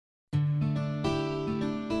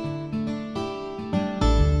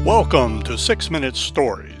Welcome to 6 Minute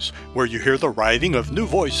Stories, where you hear the writing of new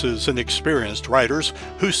voices and experienced writers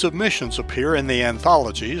whose submissions appear in the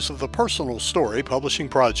anthologies of the Personal Story Publishing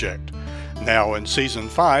Project. Now in Season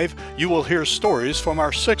 5, you will hear stories from our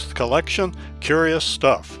 6th collection, Curious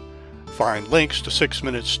Stuff. Find links to 6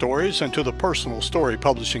 Minute Stories and to the Personal Story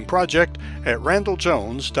Publishing Project at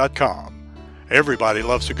randalljones.com. Everybody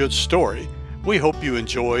loves a good story. We hope you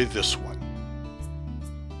enjoy this one.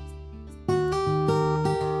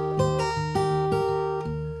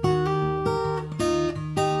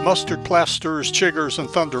 Mustard Plasters, Chiggers, and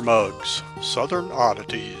Thunder Mugs, Southern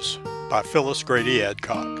Oddities by Phyllis Grady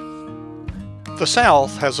Adcock. The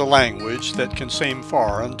South has a language that can seem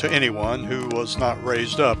foreign to anyone who was not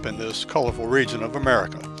raised up in this colorful region of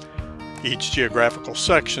America. Each geographical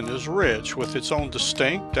section is rich with its own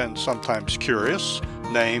distinct and sometimes curious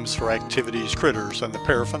names for activities, critters, and the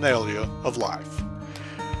paraphernalia of life.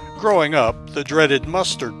 Growing up, the dreaded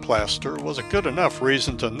mustard plaster was a good enough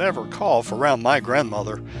reason to never cough around my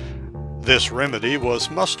grandmother. This remedy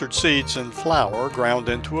was mustard seeds and flour ground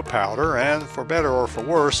into a powder and, for better or for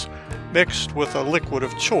worse, mixed with a liquid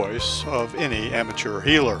of choice of any amateur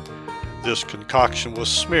healer. This concoction was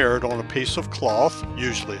smeared on a piece of cloth,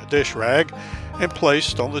 usually a dish rag, and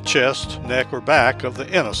placed on the chest, neck, or back of the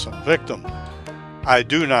innocent victim. I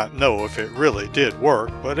do not know if it really did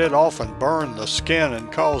work, but it often burned the skin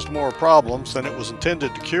and caused more problems than it was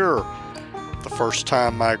intended to cure. The first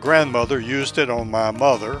time my grandmother used it on my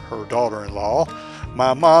mother, her daughter-in-law,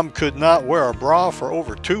 my mom could not wear a bra for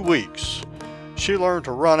over 2 weeks. She learned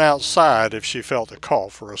to run outside if she felt a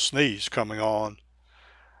cough or a sneeze coming on.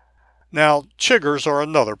 Now, chiggers are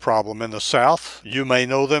another problem in the South. You may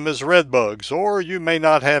know them as redbugs, or you may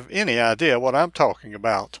not have any idea what I'm talking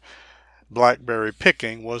about. Blackberry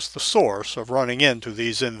picking was the source of running into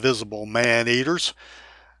these invisible man-eaters.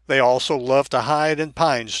 They also love to hide in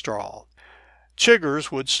pine straw. Chiggers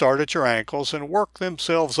would start at your ankles and work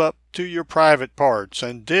themselves up to your private parts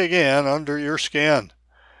and dig in under your skin.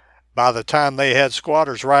 By the time they had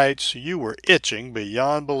squatter's rights, you were itching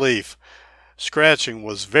beyond belief. Scratching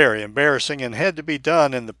was very embarrassing and had to be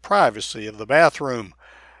done in the privacy of the bathroom.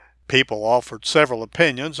 People offered several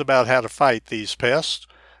opinions about how to fight these pests.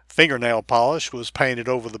 Fingernail polish was painted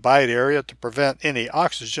over the bite area to prevent any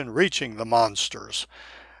oxygen reaching the monsters.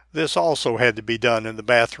 This also had to be done in the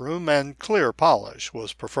bathroom, and clear polish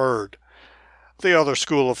was preferred. The other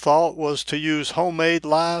school of thought was to use homemade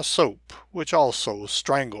lye soap, which also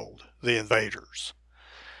strangled the invaders.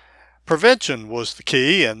 Prevention was the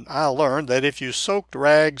key, and I learned that if you soaked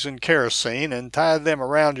rags in kerosene and tied them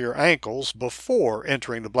around your ankles before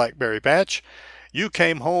entering the blackberry patch, you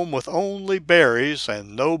came home with only berries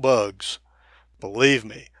and no bugs. Believe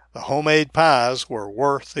me, the homemade pies were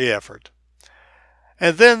worth the effort.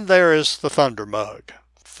 And then there is the thunder mug.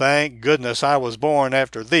 Thank goodness I was born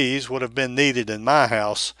after these would have been needed in my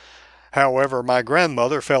house. However, my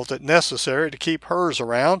grandmother felt it necessary to keep hers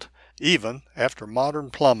around, even after modern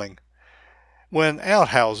plumbing. When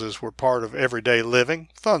outhouses were part of everyday living,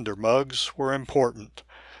 thunder mugs were important.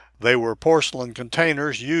 They were porcelain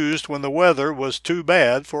containers used when the weather was too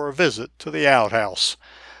bad for a visit to the outhouse.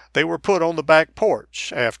 They were put on the back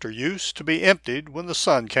porch after use to be emptied when the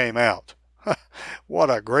sun came out.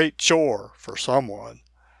 What a great chore for someone.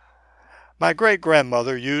 My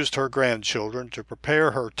great-grandmother used her grandchildren to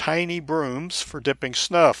prepare her tiny brooms for dipping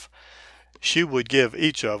snuff. She would give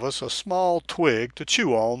each of us a small twig to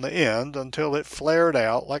chew on the end until it flared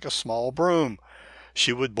out like a small broom.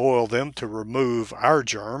 She would boil them to remove our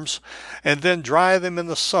germs, and then dry them in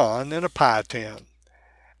the sun in a pie tin.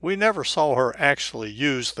 We never saw her actually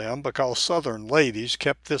use them because Southern ladies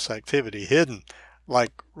kept this activity hidden,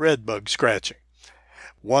 like redbug scratching.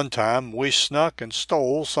 One time we snuck and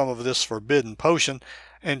stole some of this forbidden potion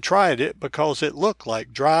and tried it because it looked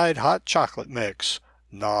like dried hot chocolate mix.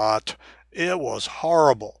 Not. It was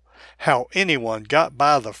horrible. How anyone got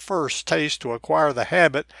by the first taste to acquire the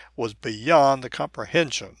habit was beyond the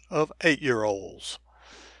comprehension of 8-year-olds.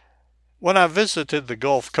 When I visited the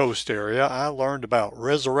Gulf Coast area, I learned about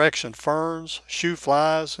resurrection ferns, shoe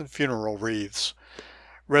flies, and funeral wreaths.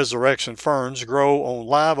 Resurrection ferns grow on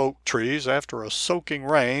live oak trees after a soaking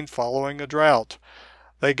rain following a drought.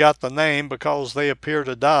 They got the name because they appear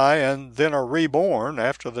to die and then are reborn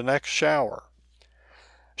after the next shower.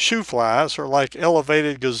 Shoe flies are like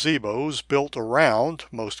elevated gazebos built around,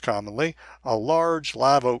 most commonly, a large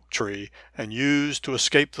live oak tree and used to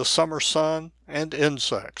escape the summer sun and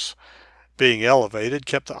insects. Being elevated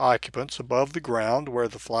kept the occupants above the ground where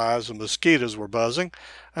the flies and mosquitoes were buzzing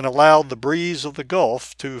and allowed the breeze of the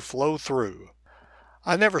Gulf to flow through.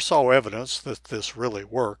 I never saw evidence that this really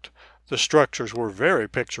worked. The structures were very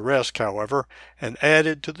picturesque, however, and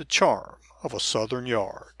added to the charm of a southern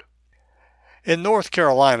yard. In North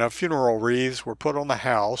Carolina, funeral wreaths were put on the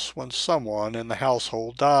house when someone in the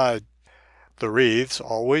household died. The wreaths,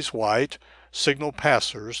 always white, signal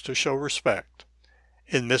passers to show respect.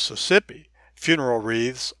 In Mississippi, funeral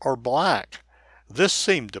wreaths are black. This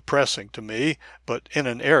seemed depressing to me, but in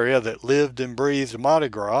an area that lived and breathed Mardi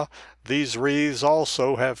Gras, these wreaths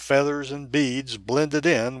also have feathers and beads blended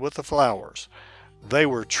in with the flowers. They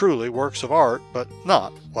were truly works of art, but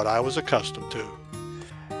not what I was accustomed to.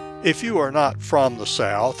 If you are not from the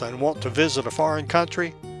South and want to visit a foreign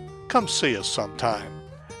country, come see us sometime.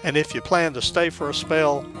 And if you plan to stay for a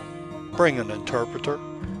spell, bring an interpreter.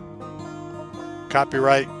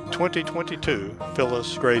 Copyright 2022,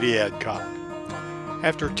 Phyllis Grady Adcock.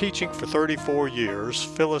 After teaching for 34 years,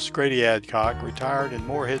 Phyllis Grady Adcock retired in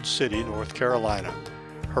Morehead City, North Carolina.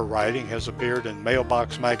 Her writing has appeared in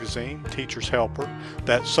Mailbox Magazine, Teacher's Helper,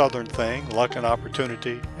 That Southern Thing, Luck and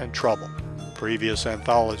Opportunity, and Trouble, previous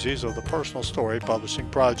anthologies of the Personal Story Publishing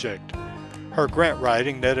Project. Her grant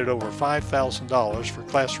writing netted over $5,000 for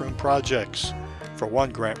classroom projects. For one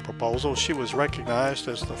grant proposal, she was recognized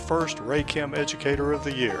as the first Ray Kim Educator of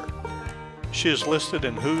the Year. She is listed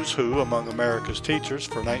in Who's Who among America's teachers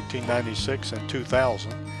for 1996 and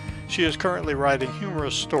 2000. She is currently writing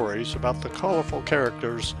humorous stories about the colorful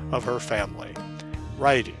characters of her family.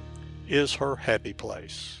 Writing is her happy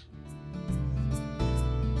place.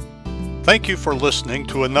 Thank you for listening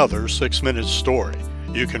to another 6-Minute Story.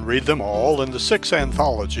 You can read them all in the 6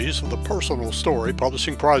 anthologies of the Personal Story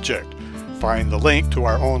Publishing Project. Find the link to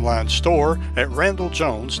our online store at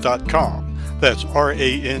randalljones.com. That's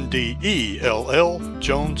RANDELL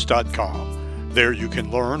Jones.com. There you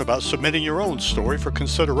can learn about submitting your own story for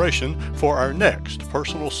consideration for our next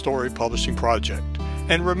Personal Story Publishing Project.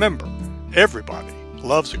 And remember, everybody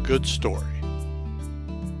loves a good story.